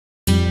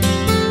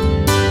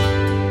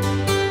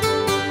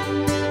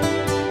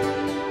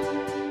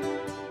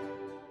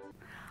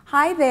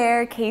Hi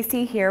there,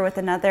 Casey here with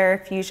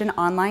another Fusion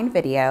Online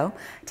video.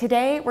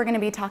 Today we're going to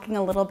be talking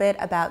a little bit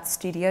about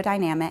studio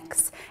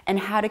dynamics and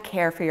how to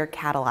care for your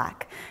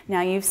Cadillac.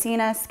 Now you've seen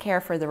us care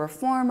for the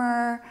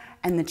reformer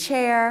and the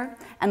chair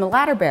and the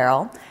ladder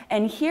barrel,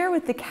 and here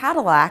with the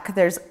Cadillac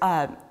there's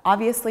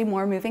obviously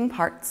more moving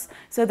parts,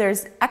 so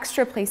there's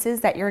extra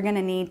places that you're going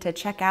to need to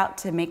check out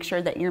to make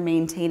sure that you're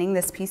maintaining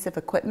this piece of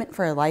equipment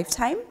for a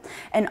lifetime,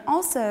 and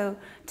also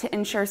to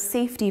ensure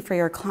safety for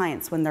your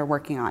clients when they're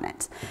working on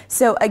it.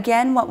 So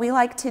again, what we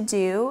like to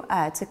do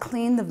to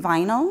clean the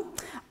vinyl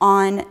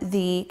on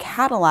the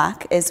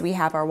Cadillac is we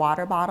have our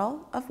water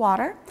bottle of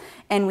water,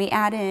 and we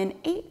add in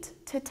 8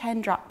 to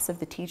 10 drops of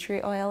the tea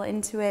tree oil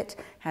into it.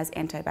 It has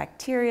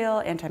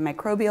antibacterial,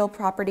 antimicrobial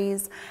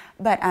properties,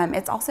 but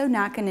it's also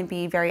not going to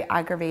be very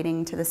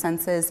aggravating to the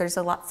senses. There's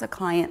lots of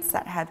clients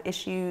that have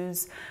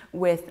issues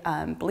with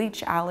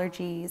bleach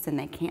allergies and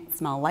they can't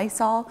smell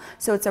Lysol.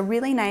 So it's a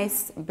really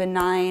nice,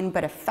 benign,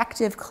 but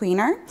effective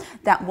cleaner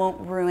that won't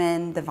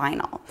ruin the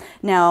vinyl.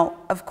 Now,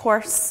 of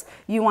course,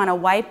 you want to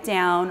wipe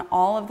down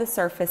all of the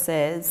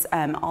surfaces,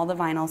 all the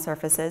vinyl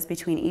surfaces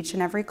between each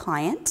and every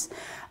client.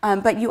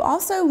 But you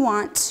also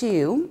want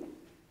to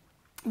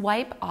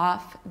wipe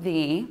off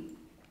the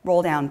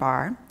roll down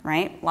bar,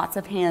 right? Lots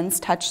of hands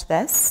touch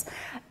this.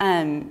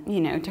 You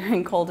know,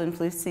 during cold and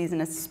flu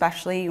season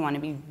especially, you want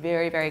to be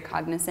very, very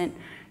cognizant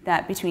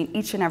that between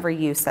each and every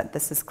use that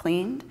this is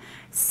cleaned.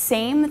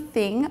 Same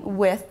thing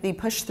with the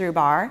push through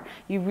bar.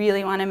 You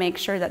really want to make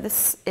sure that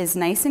this is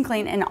nice and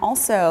clean, and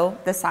also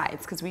the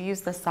sides, because we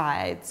use the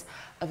sides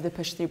of the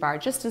push through bar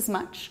just as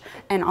much,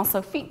 and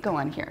also feet go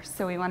on here.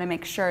 So we want to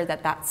make sure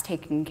that that's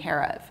taken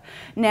care of.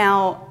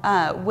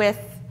 Now with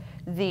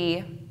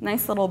the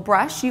nice little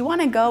brush, you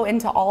want to go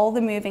into all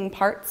the moving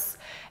parts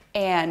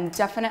and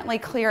definitely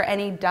clear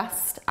any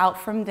dust out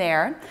from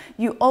there.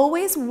 You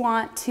always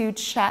want to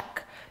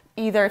check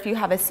either if you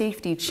have a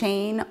safety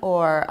chain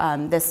or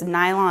this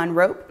nylon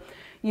rope.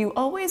 You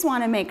always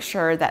want to make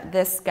sure that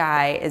this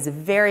guy is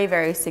very,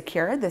 very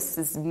secure. This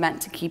is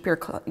meant to keep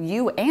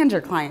you and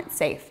your client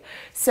safe.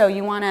 So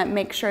you want to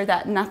make sure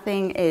that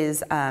nothing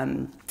is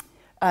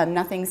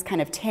nothing's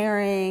kind of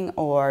tearing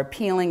or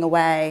peeling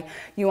away.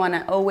 You want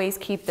to always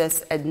keep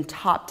this in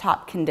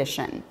top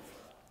condition.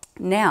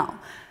 Now,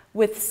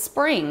 with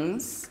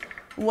springs,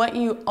 what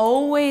you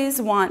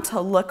always want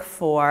to look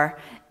for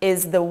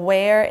is the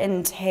wear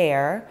and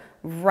tear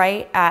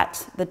right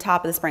at the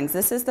top of the springs.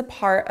 This is the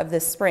part of the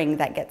spring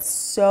that gets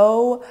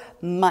so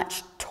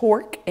much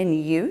torque in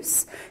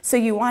use. So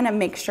you want to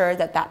make sure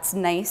that that's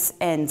nice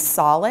and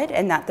solid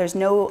and that there's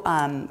no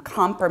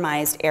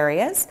compromised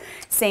areas.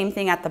 Same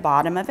thing at the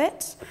bottom of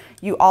it.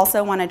 You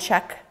also want to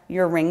check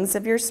your rings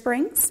of your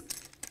springs.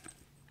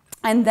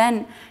 And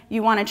then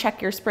you want to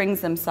check your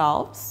springs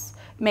themselves,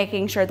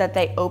 making sure that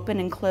they open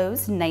and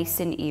close nice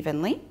and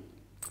evenly.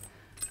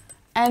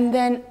 And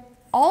then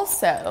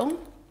also,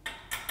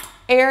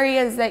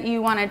 areas that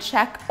you want to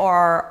check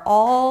are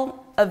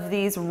all of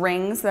these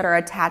rings that are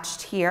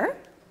attached here.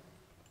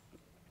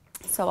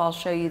 So I'll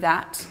show you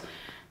that.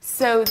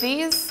 So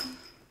these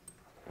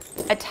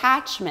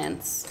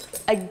attachments,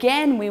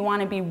 again, we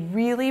want to be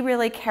really,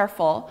 really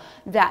careful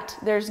that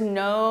there's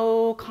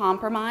no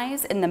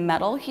compromise in the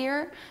metal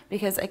here,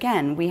 because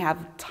again, we have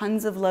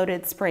tons of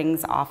loaded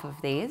springs off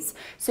of these.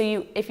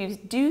 So if you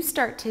do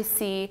start to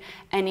see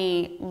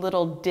any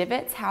little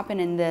divots happen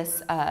in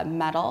this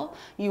metal,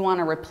 you want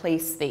to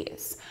replace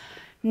these.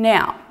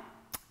 Now,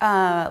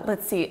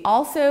 let's see,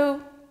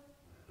 also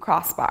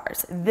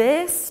crossbars.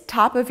 This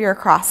top of your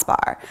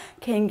crossbar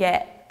can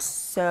get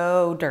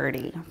so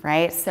dirty,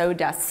 right? So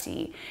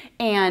dusty.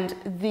 And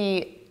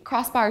the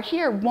crossbar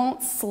here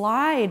won't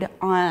slide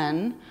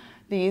on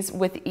these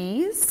with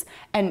ease,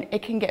 and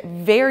it can get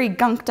very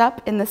gunked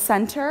up in the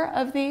center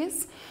of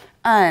these.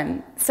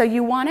 So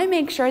you want to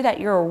make sure that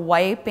you're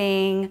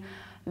wiping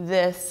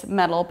this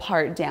metal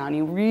part down.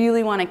 You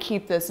really want to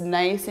keep this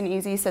nice and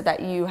easy so that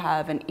you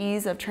have an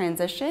ease of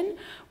transition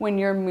when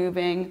you're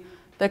moving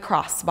the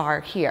crossbar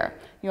here.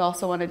 You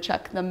also want to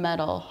check the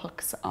metal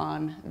hooks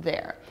on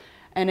there.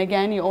 And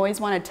again, you always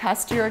want to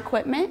test your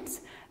equipment,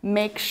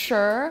 make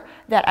sure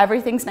that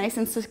everything's nice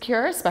and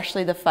secure,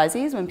 especially the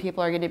fuzzies when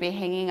people are going to be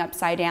hanging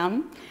upside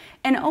down.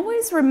 And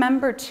always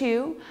remember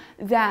too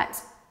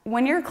that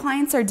when your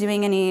clients are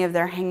doing any of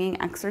their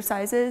hanging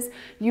exercises,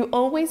 you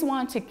always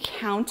want to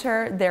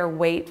counter their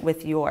weight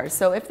with yours.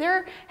 So if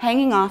they're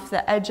hanging off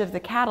the edge of the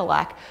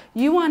Cadillac,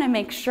 you want to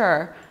make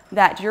sure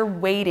that you're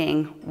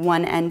weighting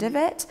one end of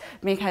it,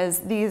 because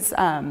these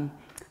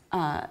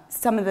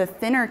some of the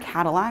thinner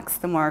Cadillacs,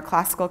 the more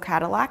classical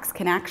Cadillacs,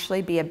 can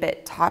actually be a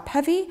bit top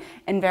heavy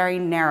and very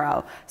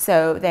narrow.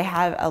 So they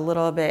have a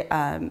little bit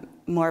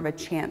more of a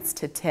chance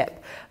to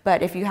tip.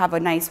 But if you have a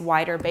nice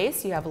wider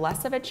base, you have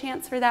less of a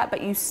chance for that,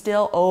 but you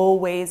still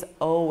always,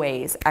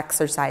 always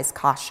exercise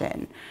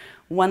caution.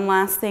 One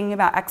last thing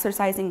about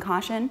exercising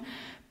caution,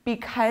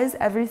 because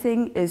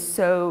everything is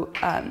so,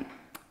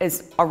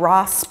 is a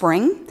raw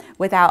spring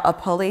without a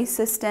pulley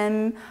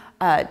system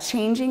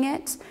changing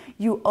it,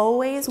 You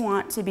always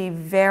want to be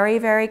very,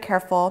 very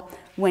careful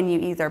when you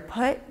either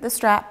put the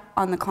strap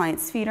on the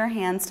client's feet or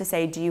hands to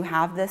say, do you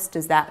have this?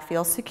 Does that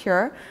feel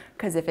secure?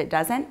 Because if it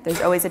doesn't,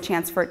 there's always a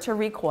chance for it to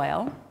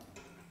recoil.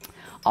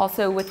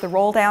 Also with the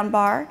roll down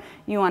bar,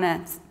 you want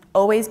to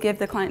always give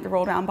the client the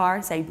roll down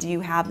bar, say, do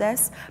you have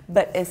this?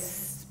 But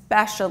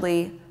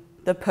especially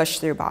the push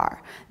through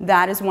bar.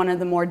 That is one of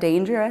the more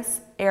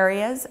dangerous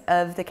areas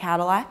of the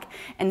Cadillac.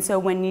 And so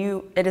when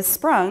it is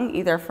sprung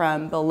either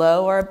from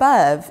below or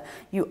above,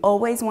 you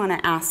always want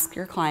to ask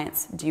your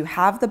clients, do you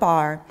have the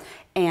bar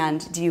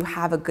and do you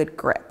have a good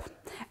grip?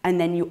 And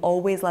then you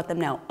always let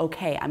them know,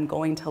 okay, I'm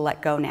going to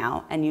let go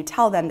now. And you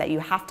tell them that you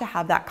have to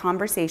have that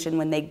conversation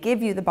when they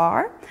give you the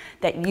bar,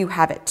 that you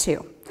have it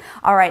too.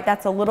 All right,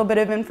 that's a little bit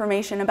of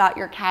information about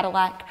your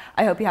Cadillac.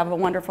 I hope you have a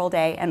wonderful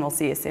day and we'll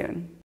see you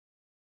soon.